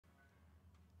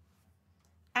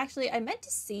Actually, I meant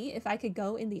to see if I could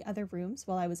go in the other rooms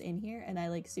while I was in here, and I,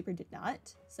 like, super did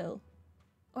not. So,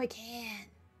 oh, I can.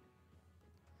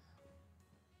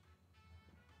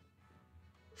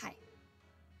 Hi.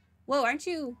 Whoa, aren't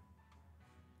you...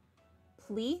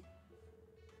 Plea?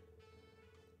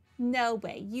 No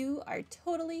way. You are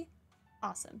totally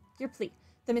awesome. You're Plea,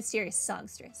 the mysterious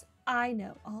songstress. I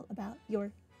know all about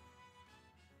your...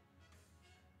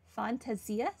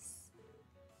 fantasias?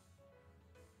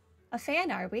 A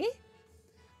fan, are we?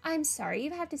 I'm sorry,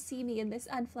 you have to see me in this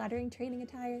unflattering training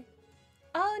attire.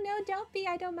 Oh, no, don't be.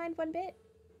 I don't mind one bit.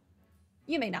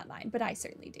 You may not mind, but I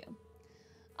certainly do.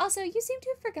 Also, you seem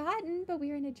to have forgotten, but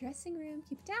we're in a dressing room.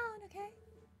 Keep it down, okay?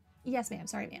 Yes, ma'am.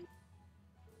 Sorry, ma'am.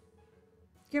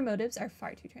 Your motives are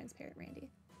far too transparent, Randy.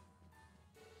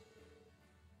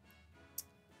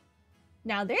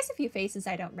 Now, there's a few faces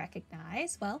I don't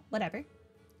recognize. Well, whatever.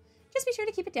 Just be sure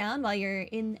to keep it down while you're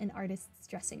in an artist's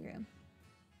dressing room.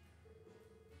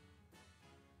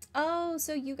 Oh,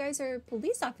 so you guys are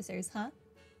police officers, huh?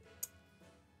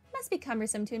 Must be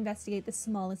cumbersome to investigate the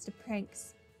smallest of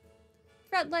pranks.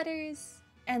 Threat letters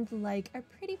and the like are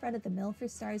pretty run-of-the-mill for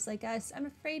stars like us. I'm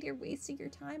afraid you're wasting your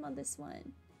time on this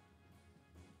one.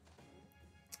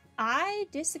 I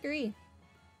disagree.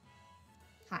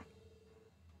 Hi.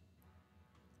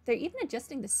 They're even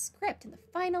adjusting the script in the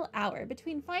final hour.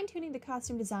 Between fine-tuning the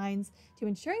costume designs to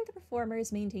ensuring the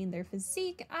performers maintain their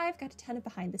physique, I've got a ton of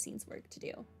behind-the-scenes work to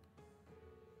do.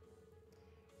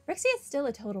 Garcia is still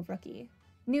a total rookie,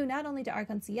 new not only to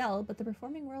Arc-en-Ciel, but the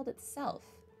performing world itself.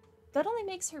 That only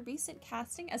makes her recent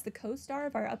casting as the co-star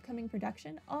of our upcoming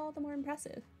production all the more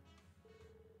impressive.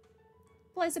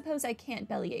 Well, I suppose I can't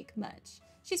bellyache much.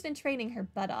 She's been training her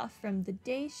butt off from the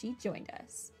day she joined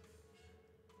us.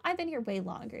 I've been here way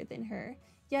longer than her,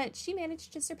 yet she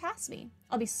managed to surpass me.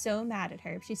 I'll be so mad at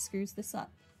her if she screws this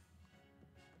up.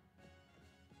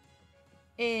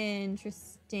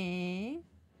 Interesting.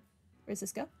 Where's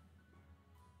this go?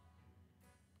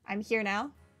 I'm here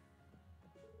now.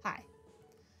 Hi.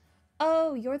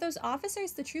 Oh, you're those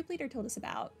officers the troop leader told us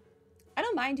about. I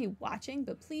don't mind you watching,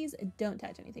 but please don't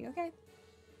touch anything, okay?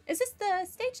 Is this the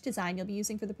stage design you'll be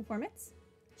using for the performance?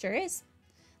 Sure is.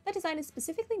 That design is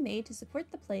specifically made to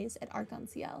support the plays at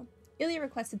Arc-en-Ciel. Ilya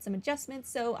requested some adjustments,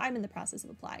 so I'm in the process of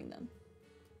applying them.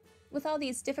 With all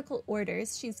these difficult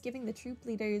orders, she's giving the troop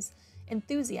leader's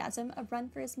enthusiasm a run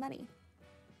for his money.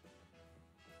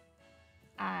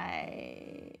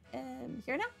 I am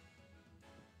here now.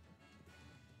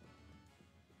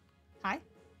 Hi.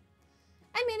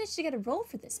 I managed to get a role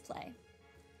for this play.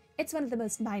 It's one of the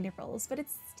most minor roles, but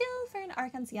it's still for an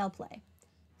Arc-en-Ciel play.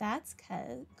 That's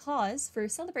cause for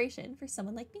celebration for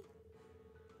someone like me.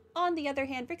 On the other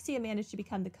hand, Garcia managed to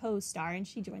become the co-star, and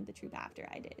she joined the troupe after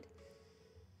I did.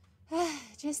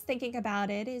 Just thinking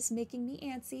about it is making me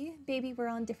antsy. Baby, we're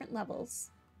on different levels.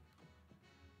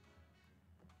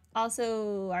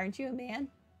 Also, aren't you a man?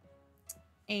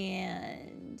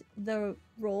 And the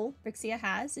role Garcia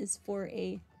has is for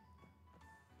a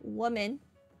woman.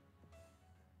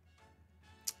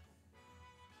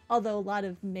 Although a lot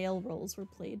of male roles were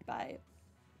played by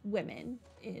women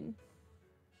in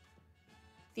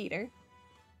theater.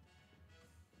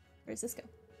 Where's this go?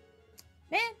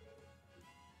 Man!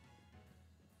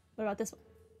 What about this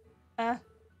one?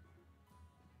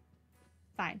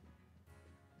 Fine.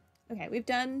 Okay, we've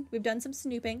done some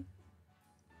snooping.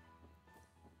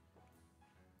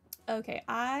 Okay,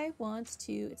 I want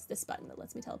to, it's this button that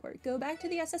lets me teleport. Go back to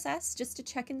the SSS just to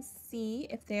check and see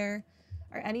if there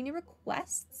are any new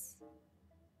requests.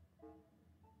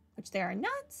 Which there are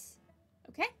not.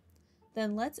 Okay,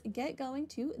 then let's get going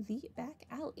to the back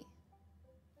alley.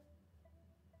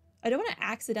 I don't want to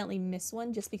accidentally miss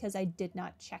one just because I did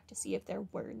not check to see if there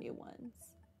were new ones.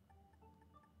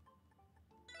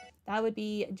 That would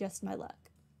be just my luck.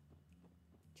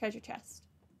 Treasure chest.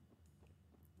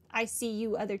 I see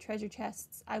you, other treasure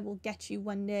chests. I will get you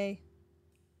one day.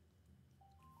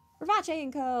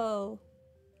 Ravache & Co.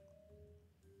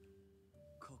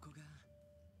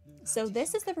 So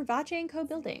this is the Ravache & Co.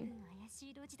 building.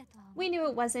 We knew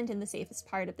it wasn't in the safest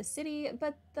part of the city,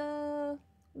 but the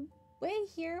way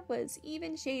here was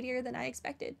even shadier than I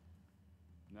expected.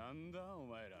 Who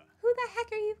the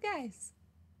heck are you guys?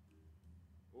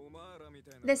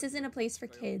 This isn't a place for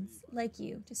kids like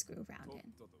you to screw around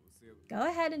in. Go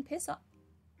ahead and piss off.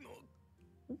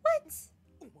 What?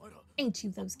 Ain't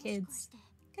you those kids?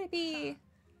 Could it be...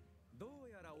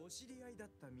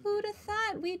 Who'd have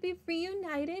thought we'd be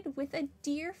reunited with a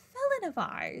dear felon of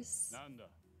ours?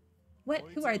 What?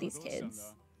 Who are these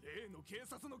kids?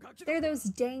 They're those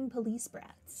dang police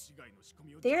brats.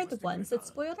 They're the ones that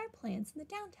spoiled our plans in the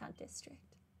downtown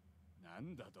district.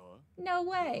 No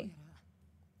way.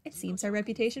 It seems our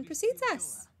reputation precedes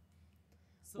us.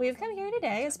 We have come here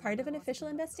today as part of an official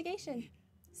investigation.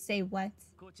 Say what?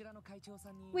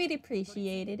 We'd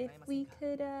appreciate it if we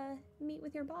could, meet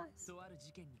with your boss.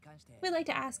 We'd like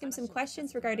to ask him some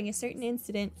questions regarding a certain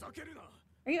incident.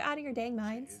 Are you out of your dang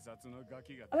minds?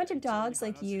 A bunch of dogs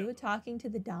like you talking to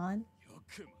the Don?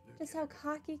 Just how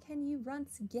cocky can you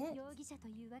runts get?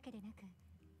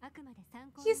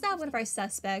 He's not one of our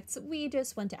suspects. We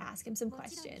just want to ask him some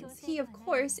questions. He, of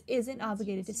course, isn't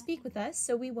obligated to speak with us,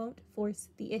 so we won't force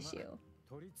the issue.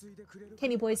 Can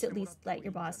you boys at least let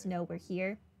your boss know we're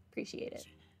here? Appreciate it.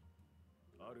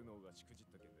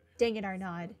 Dang it,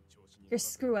 Arnaud. Your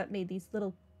screw-up made these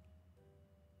little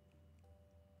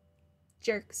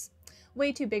jerks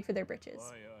way too big for their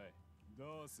britches.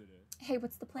 Hey,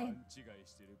 what's the plan?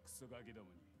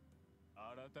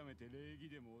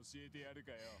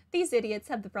 These idiots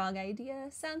have the wrong idea.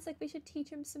 Sounds like we should teach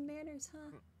them some manners,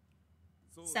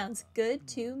 huh? Sounds good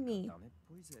to me.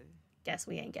 Guess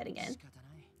we ain't getting in.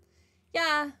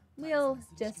 Yeah, we'll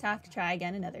just have to try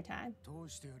again another time.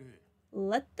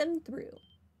 Let them through.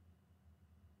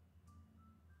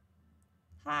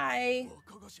 Hi.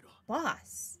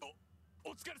 Boss.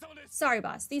 Sorry,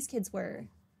 boss. These kids were...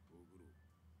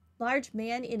 Large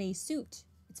man in a suit.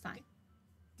 It's fine.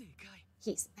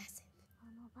 He's massive.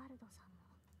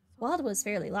 Waldo was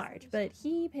fairly large, but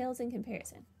he pales in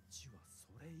comparison.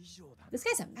 This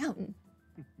guy's a mountain.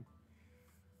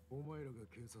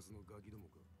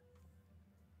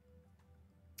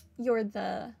 You're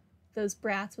those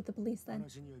brats with the police then.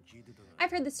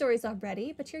 I've heard the stories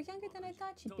already, but you're younger than I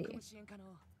thought you'd be.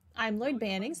 I'm Lord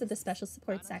Bannings of the Special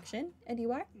Support Section, and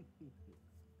you are?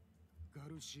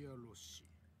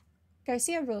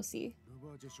 Garcia Rossi.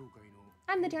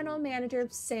 I'm the General Manager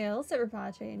of Sales at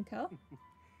Ravache & Co.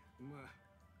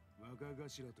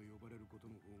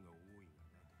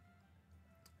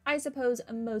 I suppose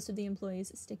most of the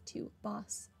employees stick to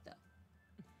boss, though.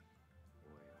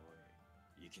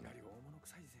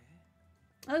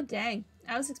 Oh, dang.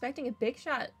 I was expecting a big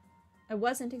shot. I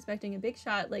wasn't expecting a big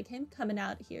shot like him coming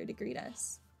out here to greet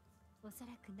us.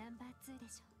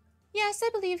 Yes, I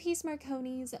believe he's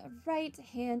Marconi's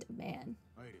right-hand man.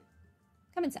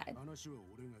 Come inside.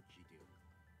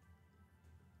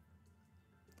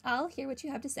 I'll hear what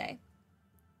you have to say.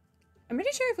 I'm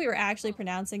pretty sure if we were actually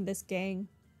pronouncing this gang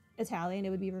Italian, it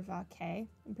would be Ravache.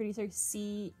 I'm pretty sure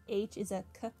CH is a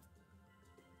K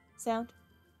sound.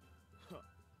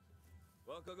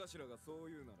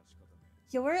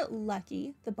 You're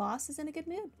lucky. The boss is in a good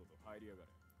mood.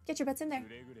 Get your butts in there.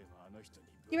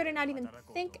 You better not even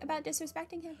think about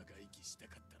disrespecting him.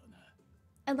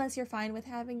 Unless you're fine with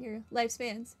having your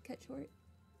lifespans cut short.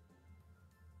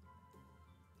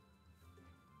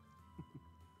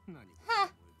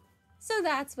 Ha! So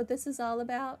that's what this is all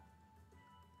about.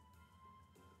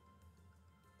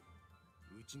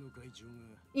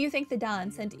 You think the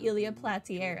Don sent Ilya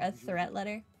Platier a threat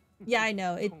letter? Yeah, I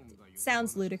know. It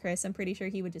sounds ludicrous. I'm pretty sure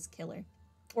he would just kill her.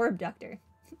 Or abduct her.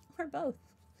 Or both.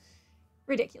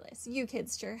 Ridiculous. You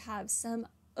kids sure have some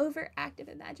overactive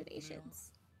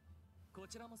imaginations.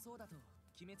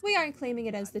 We aren't claiming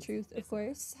it as the truth, of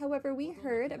course. However, we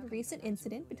heard of a recent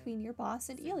incident between your boss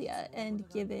and Ilya, and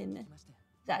given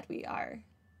that we are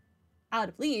out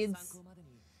of leads,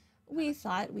 we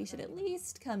thought we should at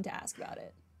least come to ask about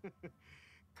it.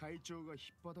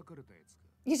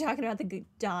 You're talking about the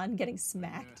Don getting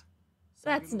smacked?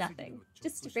 That's nothing.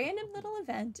 Just a random little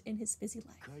event in his busy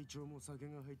life.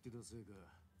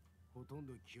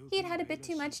 He'd had a bit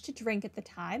too much to drink at the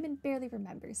time and barely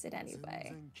remembers it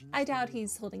anyway. I doubt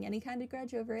he's holding any kind of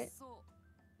grudge over it.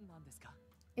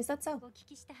 Is that so?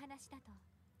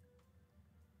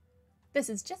 This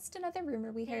is just another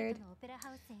rumor we heard.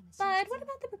 But what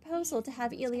about the proposal to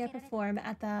have Ilya perform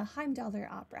at the Heimdaller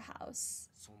Opera House?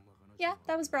 Yeah,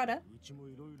 that was brought up.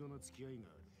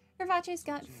 Ravache's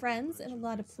got friends in a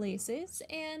lot of places,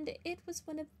 and it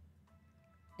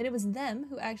was them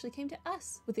who actually came to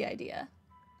us with the idea.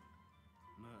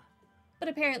 But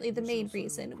apparently the main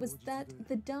reason was that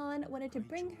the Don wanted to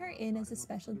bring her in as a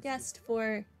special guest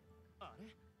for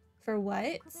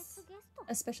what?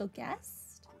 A special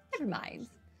guest? Never mind.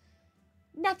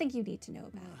 Nothing you need to know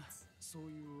about.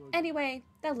 Anyway,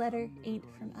 that letter ain't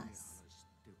from us.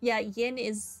 Yeah, Yin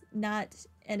is not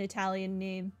an Italian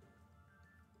name.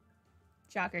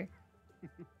 Shocker.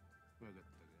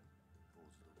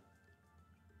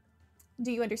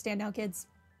 Do you understand now, kids?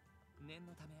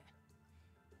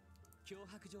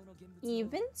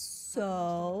 Even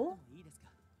so,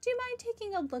 do you mind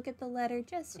taking a look at the letter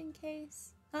just in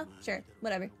case? Huh? Sure,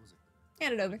 whatever.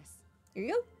 Hand it over. Here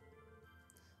you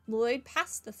go. Lloyd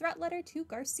passed the threat letter to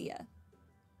Garcia.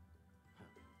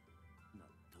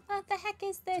 What the heck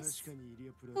is this?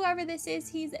 Whoever this is,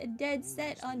 he's dead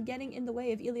set on getting in the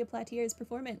way of Ilya Platier's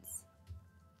performance.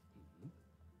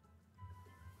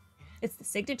 It's the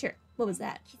signature. What was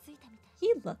that?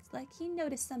 He looked like he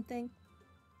noticed something.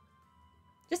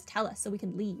 Just tell us so we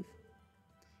can leave.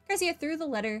 Garcia threw the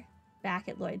letter back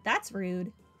at Lloyd. That's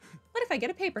rude. What if I get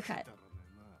a paper cut?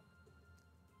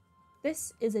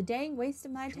 This is a dang waste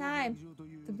of my time.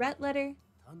 The red letter.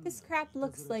 This crap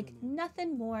looks like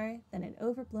nothing more than an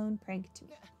overblown prank to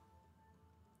me.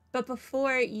 But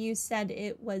before you said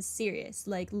it was serious,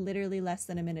 like literally less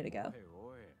than a minute ago.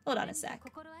 Hold on a sec.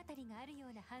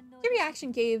 Your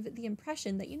reaction gave the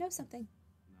impression that you know something.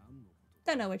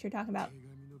 Don't know what you're talking about.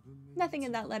 Nothing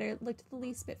in that letter looked the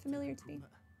least bit familiar to me.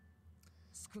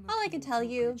 All I can tell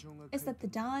you is that the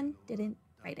Don didn't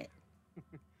write it.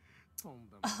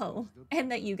 Oh,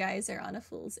 and that you guys are on a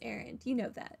fool's errand. You know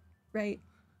that, right?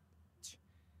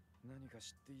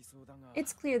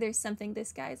 It's clear there's something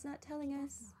this guy's not telling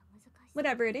us.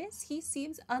 Whatever it is, he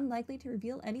seems unlikely to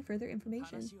reveal any further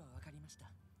information.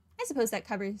 I suppose that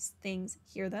covers things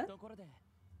here, though.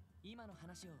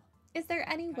 Is there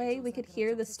any way we could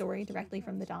hear the story directly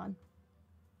from the Don?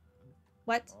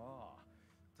 What?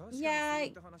 Yeah,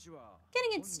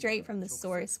 getting it straight from the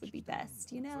source would be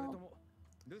best, you know?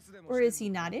 Or is he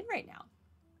not in right now?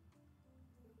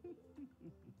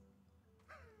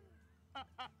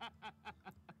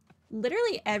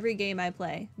 Literally every game I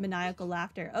play, maniacal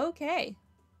laughter. Okay.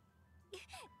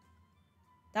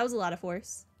 That was a lot of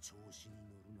force.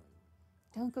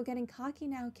 Don't go getting cocky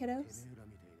now, kiddos.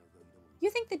 You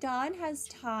think the Don has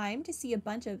time to see a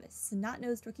bunch of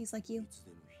snot-nosed rookies like you?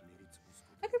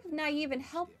 A group of naive and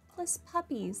helpless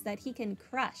puppies that he can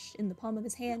crush in the palm of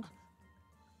his hand?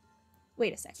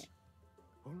 Wait a second.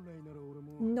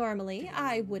 Normally,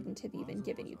 I wouldn't have even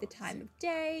given you the time of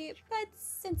day, but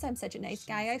since I'm such a nice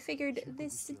guy, I figured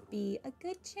this would be a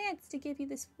good chance to give you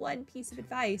this one piece of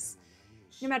advice.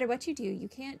 No matter what you do, you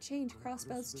can't change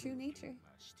Crossbell's true nature.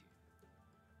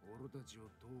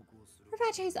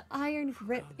 Ravache's iron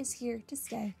grip is here to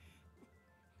stay.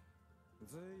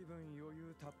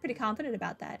 Pretty confident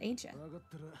about that, ain't you?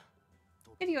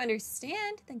 If you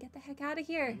understand, then get the heck out of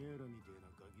here.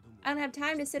 I don't have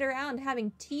time to sit around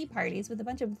having tea parties with a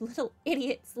bunch of little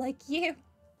idiots like you.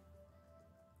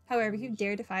 However, if you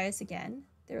dare defy us again,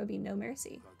 there will be no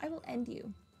mercy. I will end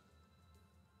you.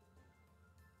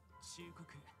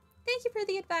 Thank you for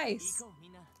the advice.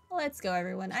 Let's go,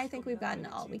 everyone. I think we've gotten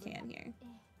all we can here.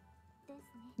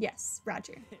 Yes,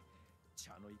 Roger.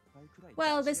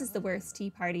 Well, this is the worst tea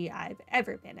party I've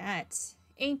ever been at.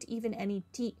 Ain't even any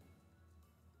tea.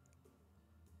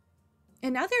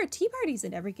 And now there are tea parties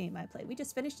in every game I play. We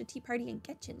just finished a tea party in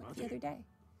Genshin like the other day.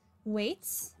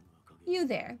 Waits? You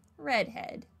there,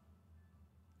 redhead.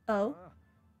 Oh?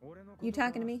 You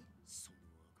talking to me?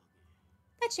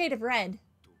 That shade of red.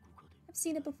 I've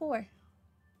seen it before.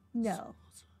 No,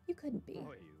 you couldn't be.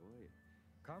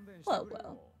 Whoa,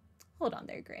 whoa. Hold on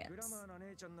there, Gramps.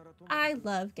 I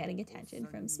love getting attention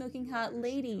from smoking hot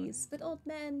ladies, but old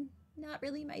men, not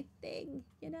really my thing,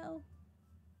 you know?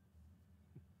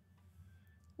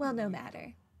 Well, no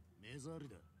matter.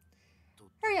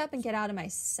 Hurry up and get out of my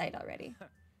sight already.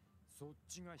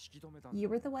 You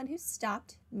were the one who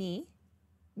stopped me.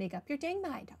 Make up your dang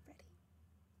mind already.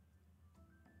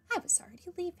 I was already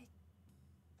leaving.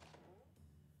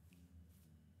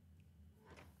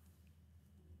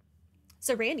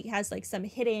 So Randy has like some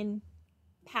hidden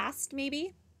past,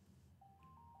 maybe?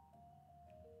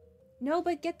 No,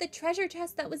 but get the treasure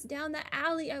chest that was down the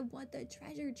alley. I want the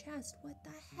treasure chest. What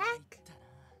the heck?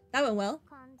 That went well.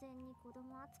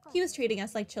 He was treating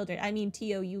us like children. I mean,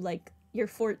 Tio, you're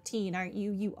 14, aren't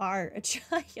you? You are a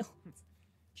child.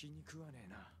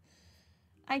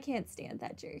 I can't stand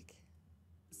that jerk.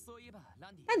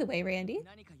 By the way, Randy,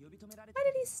 why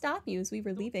did he stop you as we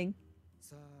were leaving?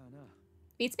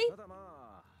 Beats me?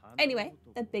 Anyway,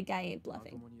 that big guy ain't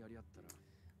bluffing.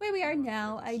 Where we are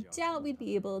now, I doubt we'd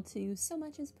be able to so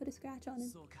much as put a scratch on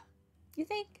him. You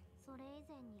think?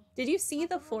 Did you see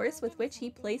the force with which he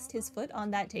placed his foot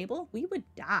on that table? We would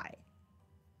die.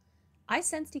 I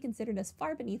sensed he considered us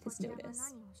far beneath his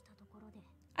notice.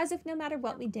 As if no matter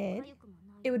what we did,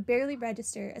 it would barely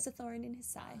register as a thorn in his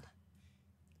side.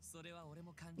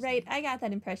 Right, I got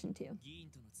that impression too.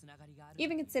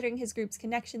 Even considering his group's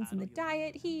connections in the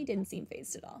Diet, he didn't seem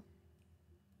fazed at all.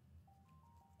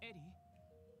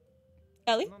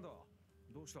 Ellie?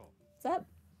 What's up?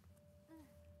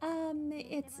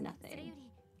 It's nothing.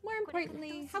 More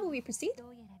importantly, how will we proceed?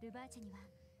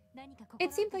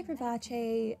 It seems like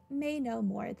Ravache may know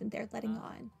more than they're letting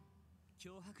on.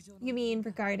 You mean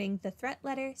regarding the threat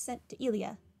letter sent to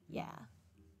Ilya? Yeah.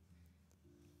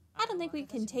 I don't think we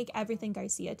can take everything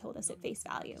Garcia told us at face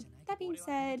value. That being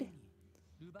said,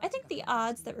 I think the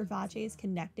odds that Rivace is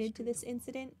connected to this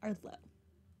incident are low.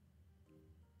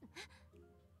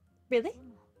 Really?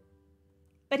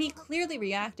 But he clearly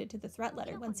reacted to the threat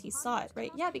letter once he saw it,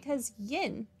 right? Yeah, because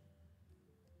Yin.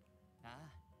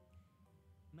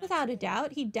 Without a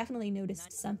doubt, he definitely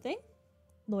noticed something.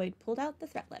 Lloyd pulled out the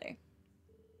threat letter.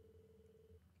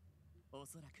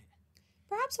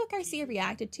 Perhaps what Garcia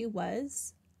reacted to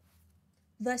was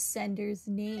the sender's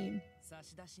name.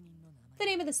 The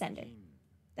name of the sender.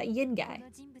 That Yin guy.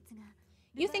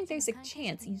 You think there's a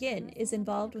chance Yin is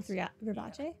involved with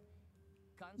Rivace?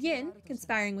 Yin,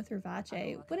 conspiring with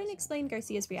Rivace, wouldn't explain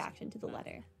Garcia's reaction to the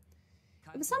letter.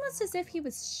 It was almost as if he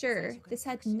was sure this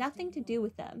had nothing to do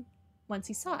with them once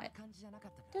he saw it.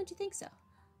 Don't you think so?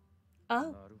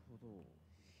 Oh.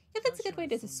 Yeah, that's a good way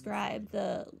to describe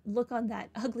the look on that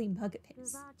ugly mug of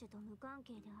his.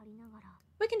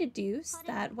 We can deduce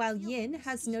that while Yin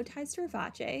has no ties to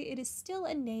Rivace, it is still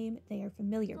a name they are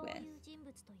familiar with.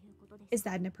 Is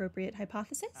that an appropriate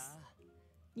hypothesis?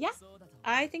 Yeah,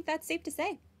 I think that's safe to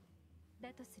say.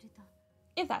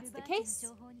 If that's the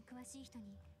case,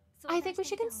 I think we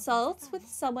should consult with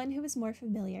someone who is more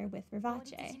familiar with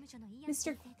Rivace.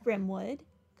 Mr. Grimwood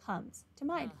comes to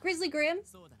mind. Grizzly Grim?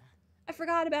 I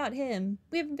forgot about him.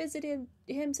 We haven't visited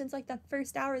him since like the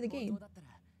first hour of the game.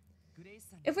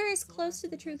 If we're as close to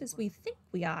the truth as we think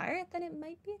we are, then it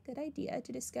might be a good idea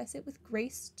to discuss it with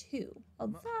Grace too.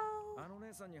 Although,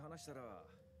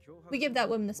 we give that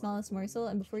woman the smallest morsel,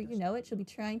 and before you know it, she'll be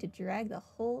trying to drag the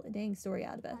whole dang story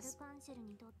out of us.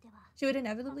 She would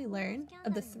inevitably learn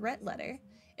of the threat letter,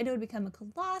 and it would become a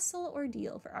colossal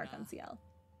ordeal for Arc-en-Ciel.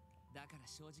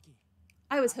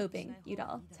 I was hoping you'd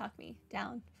all talk me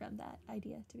down from that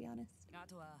idea, to be honest.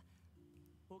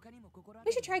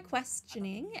 We should try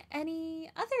questioning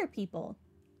any other people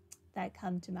that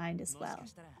come to mind as well.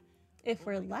 If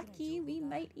we're lucky, we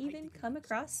might even come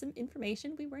across some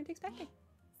information we weren't expecting.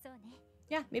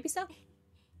 Yeah, maybe so.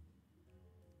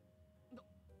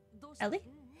 Ellie?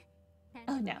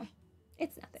 Oh no,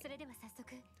 it's nothing.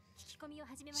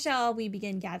 Shall we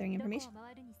begin gathering information?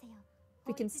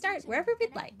 We can start wherever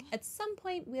we'd like. At some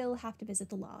point, we'll have to visit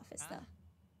the law office, though.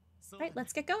 Alright,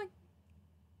 let's get going.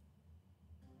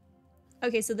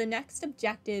 Okay, so the next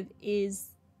objective is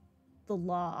the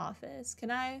law office. Can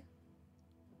I?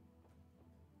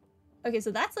 Okay,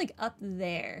 so that's like up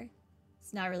there.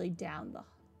 It's not really down the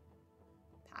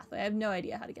pathway. I have no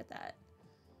idea how to get that.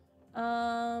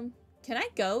 Can I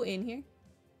go in here?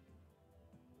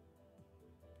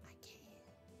 I can't.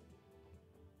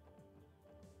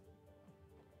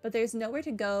 But there's nowhere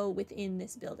to go within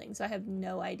this building, so I have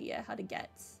no idea how to get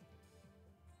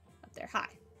up there. Hi.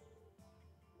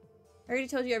 I already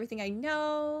told you everything I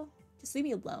know. Just leave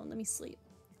me alone. Let me sleep.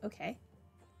 Okay.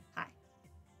 Hi.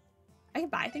 I can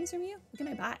buy things from you? What can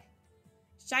I buy?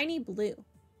 Shiny blue.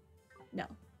 No.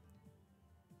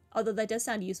 Although that does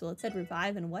sound useful. It said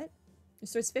revive and what?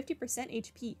 Restores 50%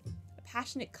 HP. A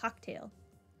passionate cocktail.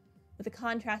 With a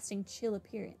contrasting chill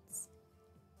appearance.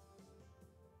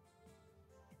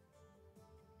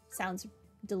 Sounds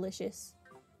delicious.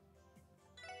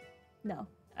 No.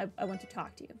 I want to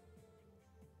talk to you.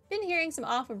 Been hearing some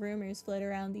awful rumors float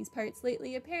around these parts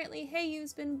lately. Apparently,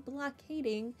 Heiyu's been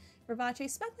blockading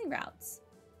Rivace's smuggling routes.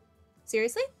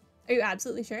 Seriously? Are you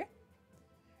absolutely sure?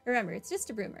 Remember, it's just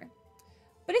a rumor.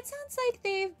 But it sounds like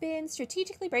they've been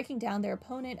strategically breaking down their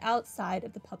opponent outside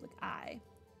of the public eye.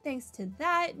 Thanks to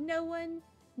that, no one,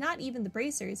 not even the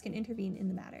bracers, can intervene in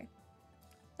the matter.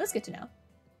 That's good to know.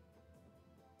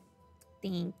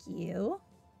 Thank you.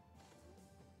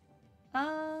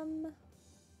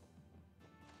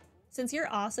 Since you're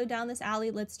also down this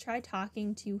alley, let's try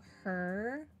talking to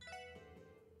her.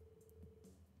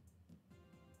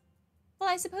 Well,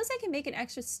 I suppose I can make an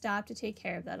extra stop to take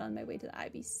care of that on my way to the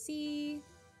IBC.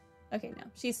 Okay, no.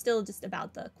 She's still just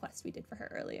about the quest we did for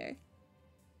her earlier.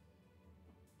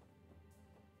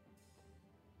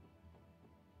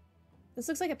 This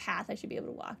looks like a path I should be able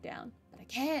to walk down, but I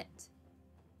can't.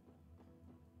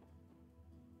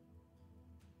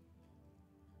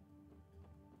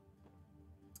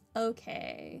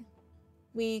 Okay.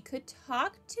 We could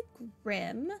talk to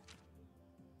Grim.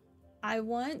 I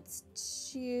want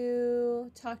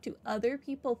to talk to other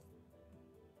people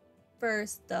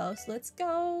first, though. So let's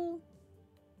go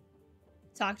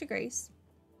talk to Grace.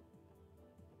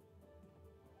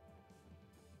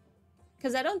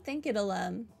 Because I don't think it'll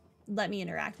let me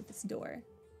interact with this door.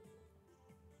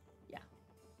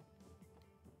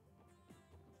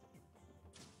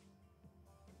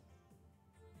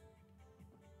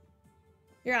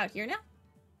 You're out here now?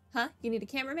 Huh? You need a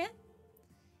cameraman?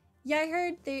 Yeah, I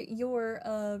heard that you're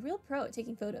a real pro at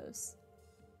taking photos.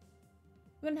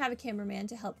 We don't have a cameraman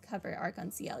to help cover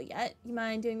Archon CL yet. You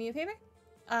mind doing me a favor?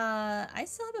 I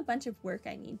still have a bunch of work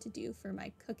I need to do for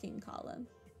my cooking column.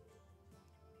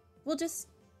 We'll just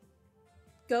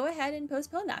go ahead and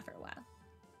postpone that for a while.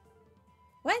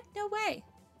 What? No way.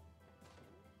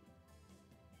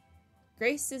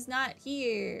 Grace is not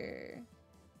here.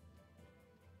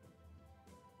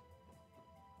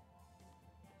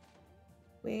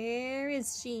 Where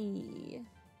is she?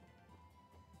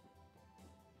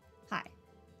 Hi.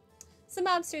 Some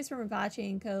mobsters from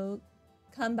Ravache & Co.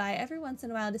 come by every once in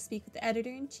a while to speak with the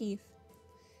editor-in-chief.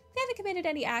 They haven't committed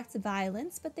any acts of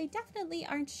violence, but they definitely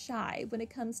aren't shy when it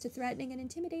comes to threatening and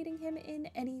intimidating him in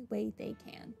any way they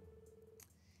can.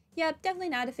 Yep, definitely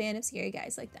not a fan of scary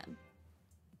guys like them.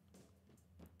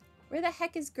 Where the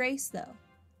heck is Grace, though?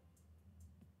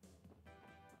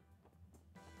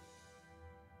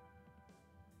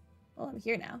 Well, I'm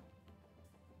here now.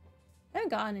 I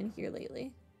haven't gone in here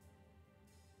lately.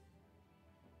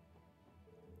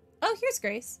 Oh, here's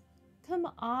Grace. Come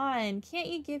on, can't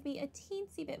you give me a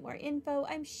teensy bit more info?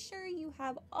 I'm sure you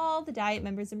have all the Diet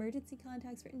members' emergency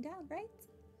contacts written down, right?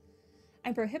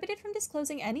 I'm prohibited from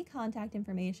disclosing any contact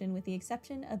information with the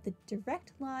exception of the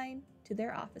direct line to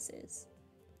their offices.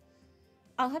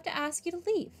 I'll have to ask you to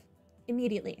leave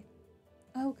immediately.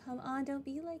 Oh, come on, don't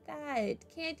be like that.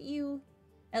 Can't you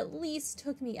at least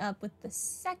hook me up with the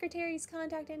secretary's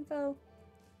contact info?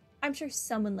 I'm sure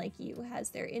someone like you has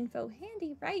their info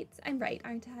handy, right? I'm right,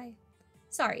 aren't I?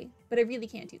 Sorry, but I really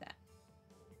can't do that.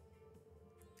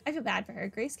 I feel bad for her.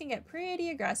 Grace can get pretty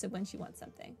aggressive when she wants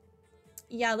something.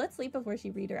 Yeah, let's leave before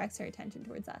she redirects her attention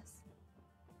towards us.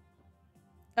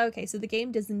 Okay, so the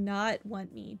game does not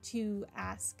want me to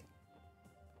ask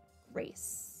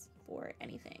Grace for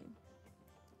anything.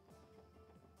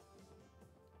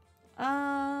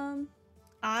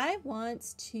 I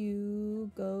want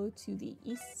to go to the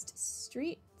East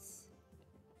Street.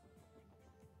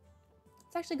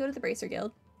 Let's actually go to the Bracer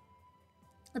Guild.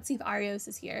 Let's see if Arios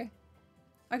is here.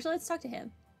 Actually, let's talk to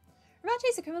him. Ravache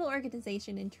is a criminal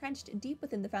organization entrenched deep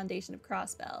within the foundation of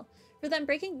Crossbell. For them,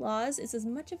 breaking laws is as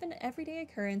much of an everyday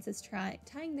occurrence as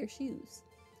tying their shoes.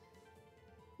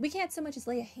 We can't so much as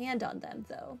lay a hand on them,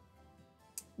 though.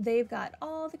 They've got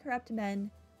all the corrupt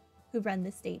men who run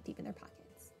the state deep in their pockets.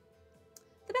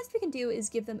 The best we can do is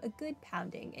give them a good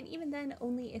pounding, and even then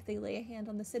only if they lay a hand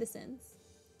on the citizens.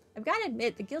 I've got to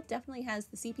admit, the guild definitely has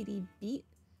the CPD beat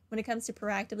when it comes to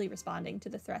proactively responding to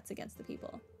the threats against the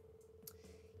people.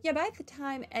 Yeah, by the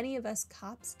time any of us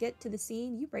cops get to the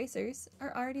scene, you bracers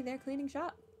are already there cleaning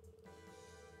shop.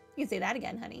 You can say that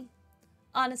again, honey.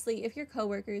 Honestly, if your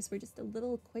coworkers were just a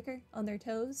little quicker on their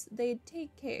toes, they'd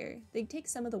take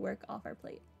some of the work off our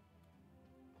plate.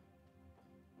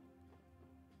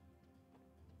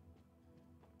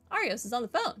 Arios is on the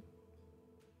phone.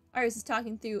 Arios is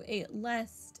talking through a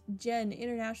last-gen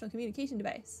international communication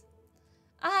device.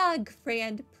 Ah,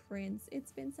 Grand Prince,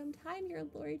 it's been some time, your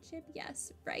lordship.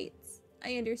 Yes, right.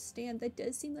 I understand. That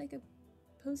does seem like it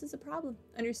poses a problem.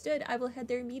 Understood. I will head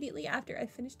there immediately after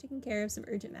I've finished taking care of some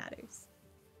urgent matters.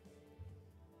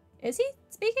 Is he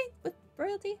speaking with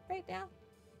royalty right now?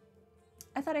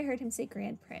 I thought I heard him say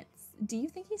Grand Prince. Do you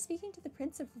think he's speaking to the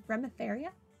Prince of Remiferia?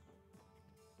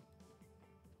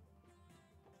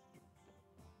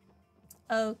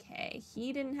 Okay,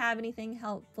 he didn't have anything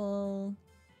helpful.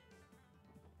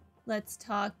 Let's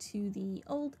talk to the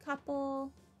old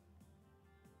couple.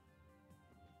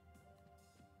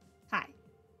 Hi.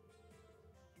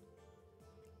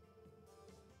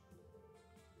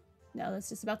 No, that's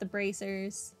just about the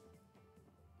bracers.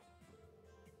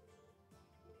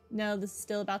 No, this is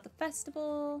still about the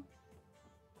festival.